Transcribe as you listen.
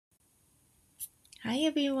Hi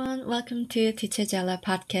everyone, welcome to Teacher Jella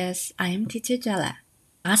podcast. I am Teacher Jella.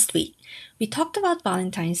 Last week, we talked about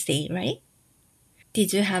Valentine's Day, right?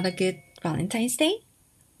 Did you have a good Valentine's Day?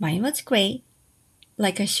 Mine was great.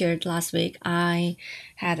 Like I shared last week, I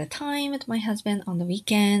had a time with my husband on the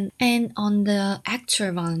weekend, and on the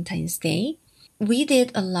actual Valentine's Day, we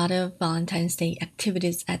did a lot of Valentine's Day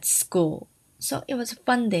activities at school. So it was a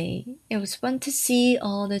fun day. It was fun to see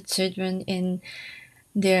all the children in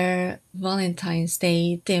their Valentine's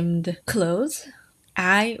Day themed clothes.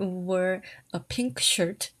 I wore a pink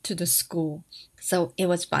shirt to the school, so it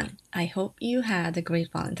was fun. I hope you had a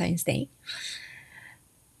great Valentine's Day.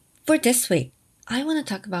 For this week, I want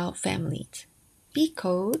to talk about families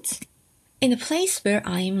because in the place where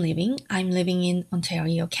I'm living in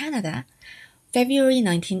Ontario, Canada. February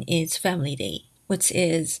 19 is Family Day, which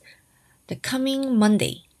is the coming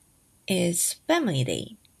Monday is Family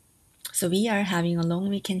Day. So we are having a long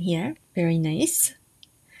weekend here. Very nice.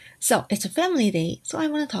 So it's a family day, so I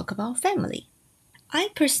want to talk about family. I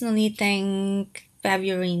personally think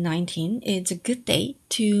February 19 is a good day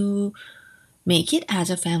to make it as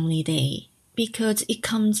a family day because it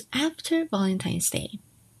comes after Valentine's Day.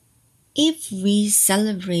 If we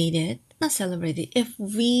if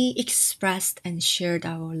we expressed and shared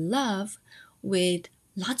our love with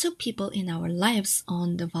lots of people in our lives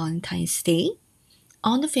on the Valentine's Day,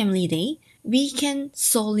 on the family day, we can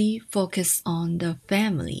solely focus on the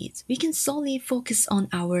families. We can solely focus on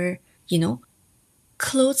our,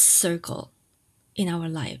 close circle in our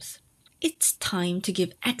lives. It's time to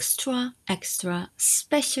give extra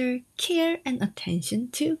special care and attention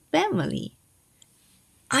to family.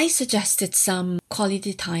 I suggested some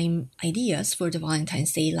quality time ideas for the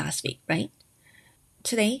Valentine's Day last week, right?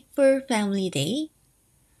 Today, for Family Day,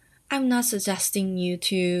 I'm not suggesting you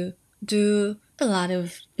to do a lot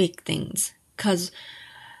of big things because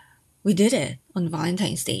we did it on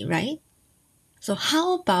Valentine's Day, right? So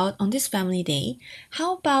how about on this family day,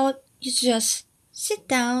 how about you just sit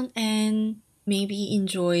down and maybe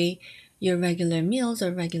enjoy your regular meals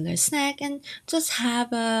or regular snack and just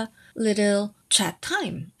have a little chat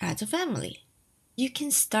time as a family. You can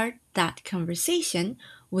start that conversation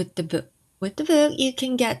with the book. With the book, you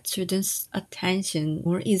can get students' attention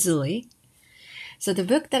more easily. So the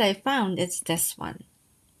book that I found is this one,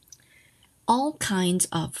 All Kinds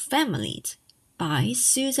of Families by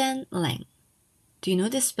Susan Lang. Do you know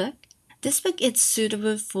this book? This book is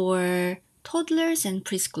suitable for toddlers and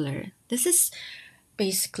preschooler. This is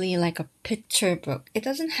basically like a picture book. It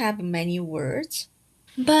doesn't have many words,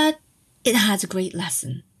 but it has a great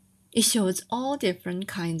lesson. It shows all different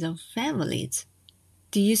kinds of families.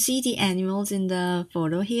 Do you see the animals in the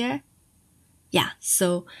photo here? Yeah,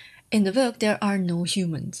 so in the book there are no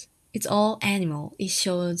humans. It's all animal. It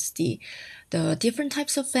shows the different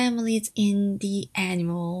types of families in the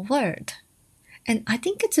animal world. And I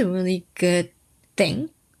think it's a really good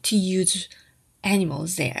thing to use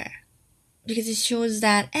animals there because it shows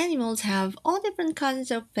that animals have all different kinds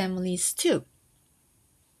of families too.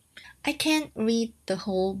 I can't read the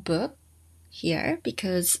whole book here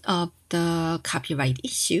because of the copyright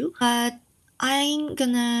issue, but I'm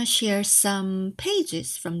gonna share some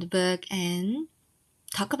pages from the book and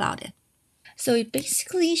talk about it. So it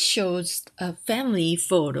basically shows a family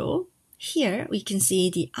photo. Here we can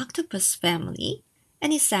see the octopus family,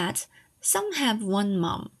 and it says some have one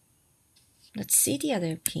mom. Let's see the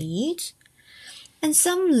other page. And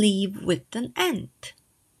some live with an ant.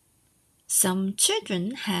 Some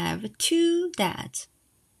children have two dads.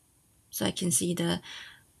 So I can see the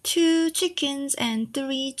 2 chickens and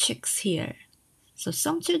 3 chicks here. So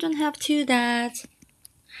some children have 2 dads.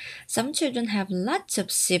 Some children have lots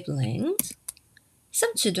of siblings.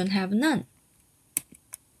 Some children have none.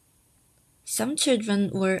 Some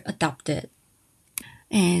children were adopted.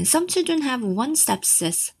 And some children have 1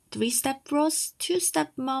 stepsis, 3 stepbros, 2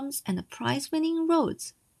 stepmoms, and a prize-winning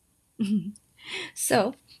Rhodes.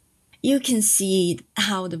 So you can see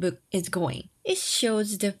how the book is going. It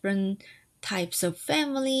shows different types of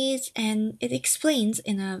families and it explains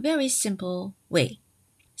in a very simple way.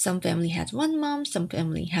 Some family has 1 mom, some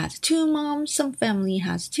family has 2 moms, some family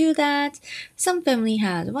has 2 dads, some family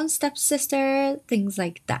has 1 stepsister, things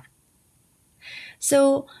like that.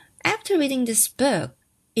 So after reading this book,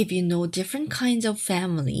 if you know different kinds of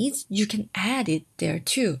families, you can add it there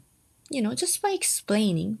too. Just by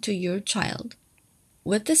explaining to your child.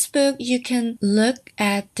 With this book, you can look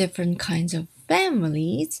at different kinds of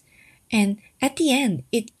families, and at the end,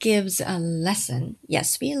 it gives a lesson.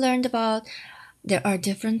 Yes, we learned about there are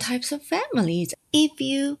different types of families. If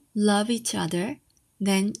you love each other,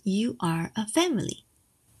 then you are a family.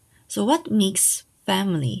 So what makes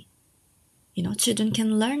family? Children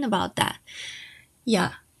can learn about that.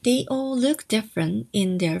 Yeah, they all look different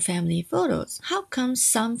in their family photos. How come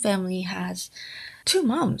some family has two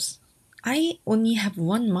moms? I only have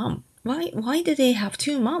one mom. Why do they have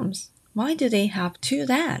two moms? Why do they have two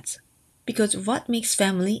dads? Because what makes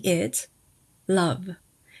family is love.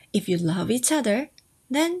 If you love each other,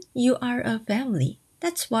 then you are a family.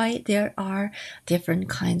 That's why there are different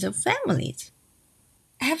kinds of families.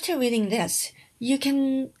 After reading this, you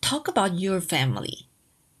can talk about your family.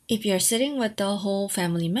 If you're sitting with the whole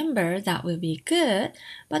family member, that will be good.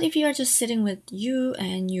 But if you're just sitting with you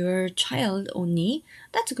and your child only,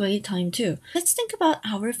 that's a great time too. Let's think about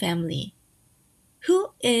our family.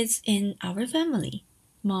 Who is in our family?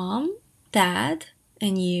 Mom, dad,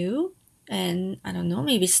 and you, and I don't know,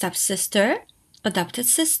 maybe stepsister, adopted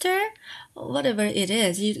sister, whatever it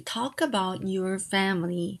is. You talk about your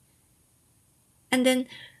family. And then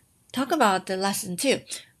talk about the lesson too.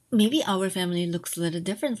 Maybe our family looks a little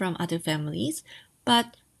different from other families,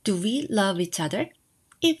 but do we love each other?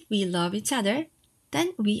 If we love each other,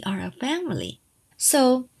 then we are a family.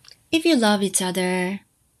 So, if you love each other,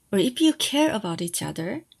 or if you care about each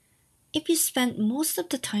other, if you spend most of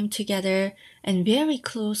the time together and very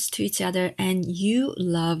close to each other and you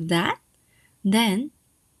love that, then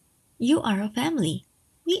you are a family.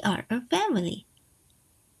 We are a family.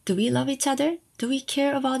 Do we love each other? Do we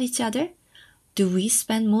care about each other? Do we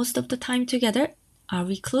spend most of the time together? Are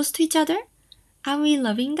we close to each other? Are we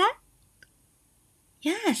loving that?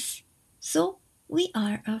 Yes. So we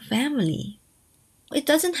are a family. It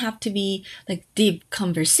doesn't have to be like deep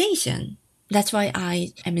conversation. That's why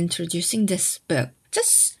I am introducing this book.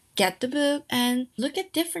 Just get the book and look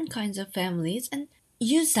at different kinds of families and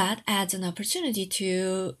use that as an opportunity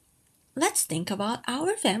to let's think about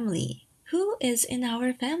our family. Who is in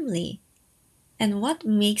our family? And what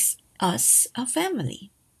makes us a family?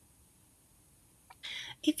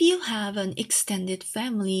 If you have an extended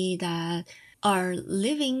family that are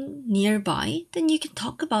living nearby, then you can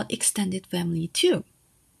talk about extended family too.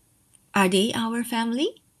 Are they our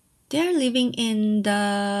family? They're living in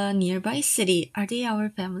the nearby city. Are they our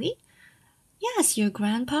family? Yes, your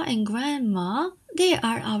grandpa and grandma, they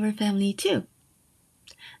are our family too.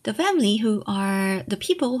 The family who are the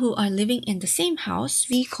people who are living in the same house,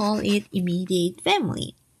 we call it immediate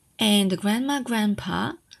family. And the grandma,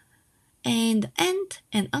 grandpa, and aunt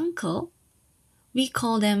and uncle, we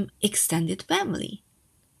call them extended family.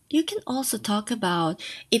 You can also talk about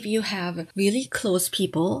if you have really close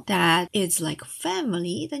people that is like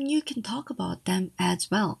family, then you can talk about them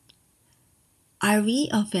as well. Are we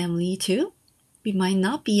a family too? We might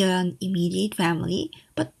not be an immediate family,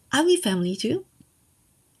 but are we family too?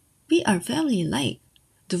 We are family-like.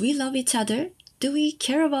 Do we love each other? Do we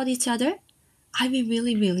care about each other? Are we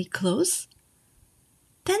really, really close?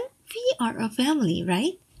 Then we are a family,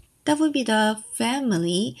 right? That would be the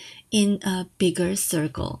family in a bigger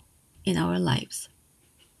circle in our lives.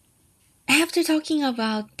 After talking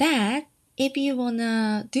about that, if you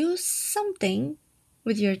wanna do something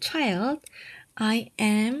with your child, I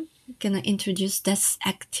am gonna introduce this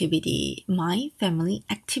activity, my family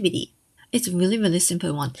activity. It's really, really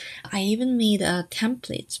simple one. I even made a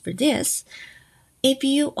template for this. If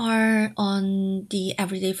you are on the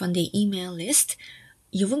Everyday Fun Day email list,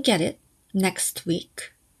 you will get it next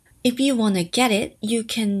week. If you want to get it, you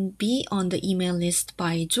can be on the email list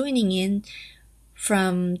by joining in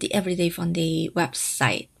from the Everyday Fun Day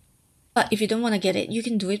website. But if you don't want to get it, you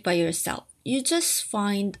can do it by yourself. You just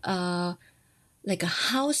find a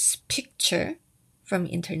house picture from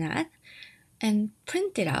internet and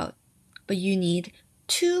print it out. But you need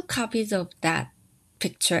 2 copies of that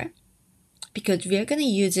picture because we're going to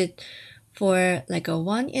use it for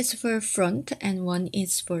one is for front and one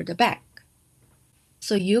is for the back.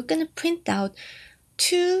 So you're going to print out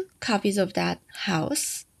 2 copies of that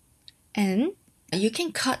house and you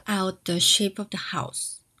can cut out the shape of the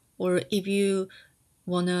house. Or if you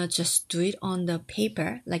want to just do it on the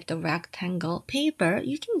paper, like the rectangle paper,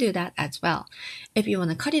 you can do that as well. If you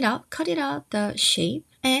want to cut it out the shape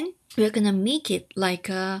and we're going to make it like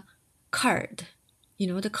a card. You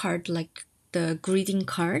know, the card like the greeting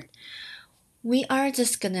card. We are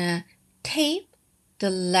just going to tape the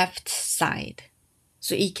left side.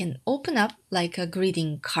 So it can open up like a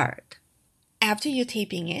greeting card. After you're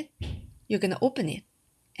taping it, you're going to open it.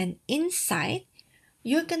 And inside,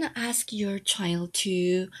 you're going to ask your child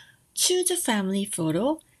to choose a family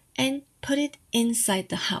photo and put it inside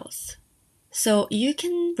the house. So you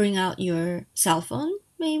can bring out your cell phone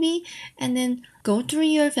maybe and then go through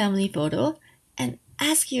your family photo and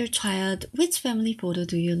ask your child which family photo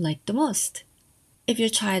do you like the most. If your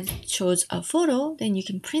child chose a photo, then you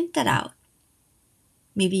can print that out.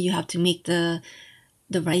 Maybe you have to make the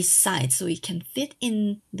right size so it can fit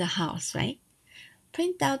in the house, right?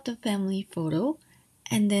 Print out the family photo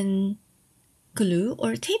and then glue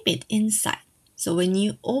or tape it inside. So when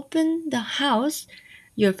you open the house,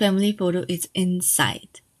 your family photo is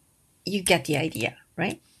inside. You get the idea,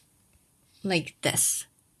 right? Like this.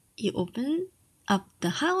 You open up the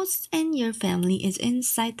house and your family is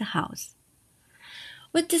inside the house.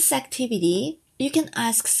 With this activity, you can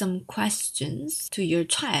ask some questions to your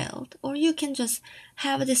child, or you can just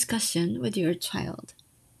have a discussion with your child.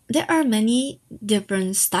 There are many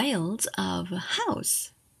different styles of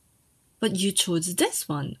house, but you chose this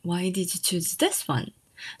one. Why did you choose this one?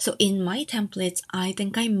 So in my templates, I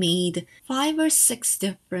think I made 5 or 6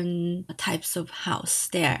 different types of house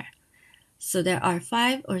there. So there are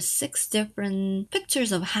 5 or 6 different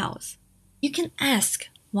pictures of house. You can ask,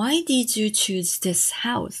 why did you choose this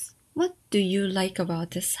house? What do you like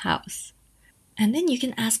about this house? And then you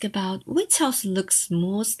can ask about which house looks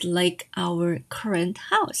most like our current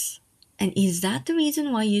house. And is that the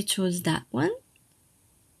reason why you chose that one?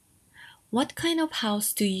 What kind of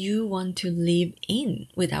house do you want to live in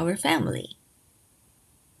with our family?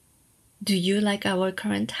 Do you like our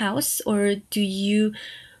current house, or do you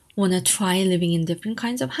want to try living in different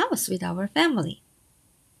kinds of house with our family?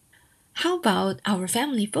 How about our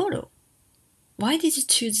family photo? Why did you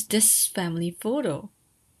choose this family photo?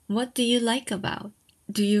 What do you like about?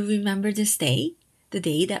 Do you remember this day? The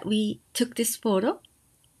day that we took this photo?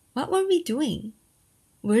 What were we doing?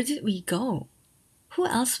 Where did we go? Who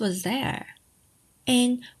else was there?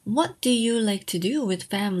 And what do you like to do with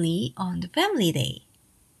family on the family day?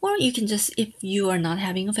 Or you can just, if you are not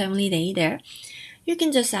having a family day there, you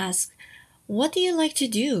can just ask, what do you like to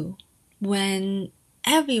do when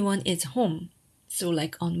everyone is home? So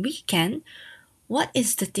like on weekend, what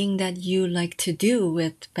is the thing that you like to do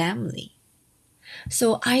with family?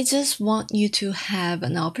 So I just want you to have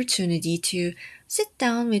an opportunity to sit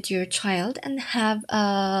down with your child and have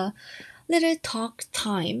a little talk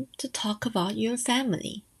time to talk about your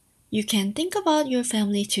family. You can think about your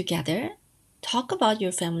family together, talk about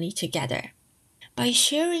your family together. By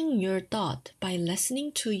sharing your thought, by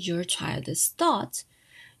listening to your child's thoughts,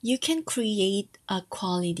 you can create a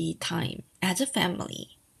quality time as a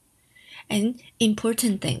family. And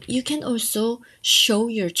important thing, you can also show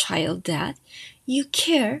your child that you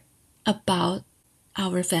care about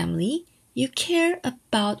our family, you care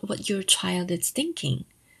about what your child is thinking,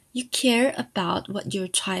 you care about what your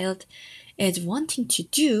child is wanting to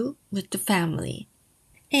do with the family.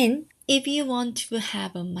 And if you want to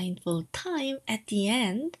have a mindful time at the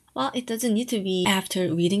end, well, it doesn't need to be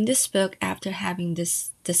after reading this book, after having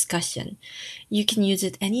this discussion. You can use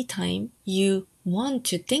it anytime you want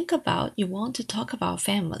to think about, you want to talk about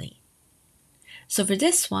family. So for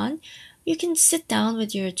this one, you can sit down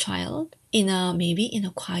with your child maybe in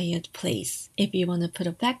a quiet place. If you want to put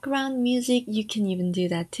a background music, you can even do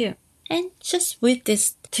that too. And just read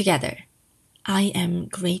this together. I am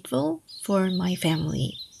grateful for my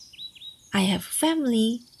family. I have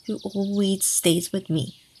family who always stays with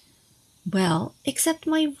me. Well, except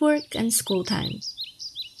my work and school time.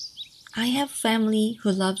 I have family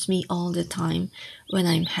who loves me all the time when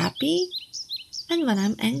I'm happy and when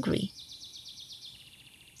I'm angry.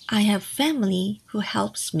 I have family who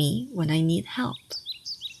helps me when I need help.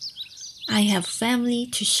 I have family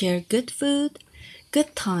to share good food,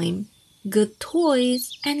 good time, good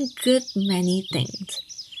toys, and good many things.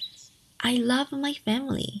 I love my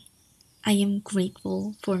family. I am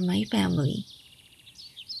grateful for my family.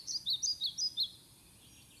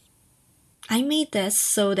 I made this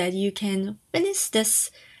so that you can finish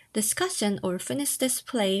this discussion or finish this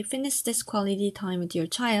play, finish this quality time with your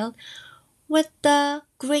child with the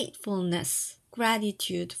gratefulness,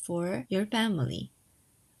 gratitude for your family.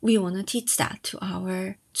 We want to teach that to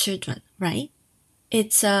our children, right?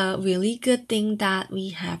 It's a really good thing that we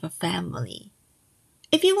have a family.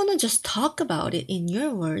 If you want to just talk about it in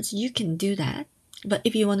your words, you can do that. But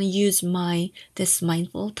if you want to use this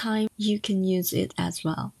mindful time, you can use it as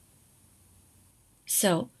well.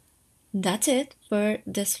 So that's it for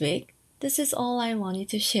this week. This is all I wanted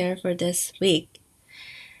to share for this week.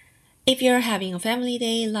 If you're having a family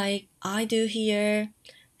day like I do here,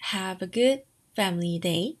 have a good family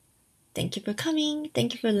day. Thank you for coming.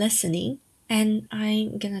 Thank you for listening. And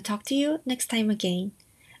I'm gonna talk to you next time again.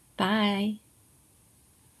 Bye.